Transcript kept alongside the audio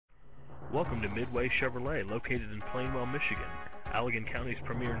Welcome to Midway Chevrolet, located in Plainwell, Michigan, Allegan County's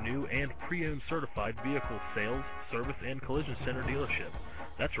premier new and pre-owned certified vehicle sales, service, and collision center dealership.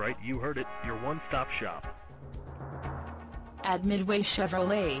 That's right, you heard it, your one-stop shop. At Midway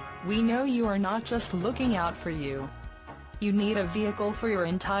Chevrolet, we know you are not just looking out for you. You need a vehicle for your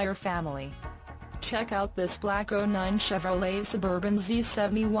entire family. Check out this black '09 Chevrolet Suburban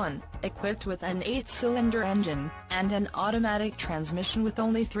Z71, equipped with an 8-cylinder engine, and an automatic transmission with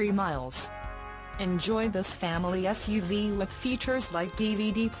only 3 miles. Enjoy this family SUV with features like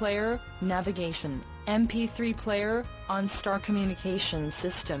DVD player, navigation, MP3 player, OnStar communication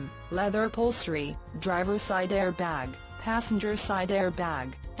system, leather upholstery, driver's side airbag, passenger side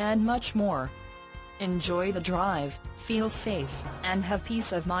airbag, and much more. Enjoy the drive, feel safe, and have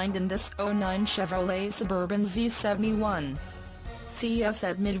peace of mind in this '09 Chevrolet Suburban Z71. See us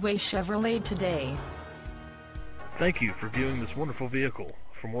at Midway Chevrolet today. Thank you for viewing this wonderful vehicle.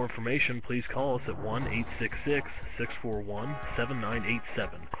 For more information, please call us at 1-866-641-7987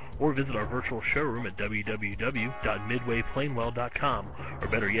 or visit our virtual showroom at www.midwayplainwell.com, or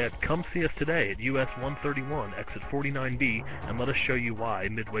better yet, come see us today at US 131 exit 49B and let us show you why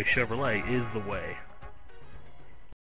Midway Chevrolet is the way.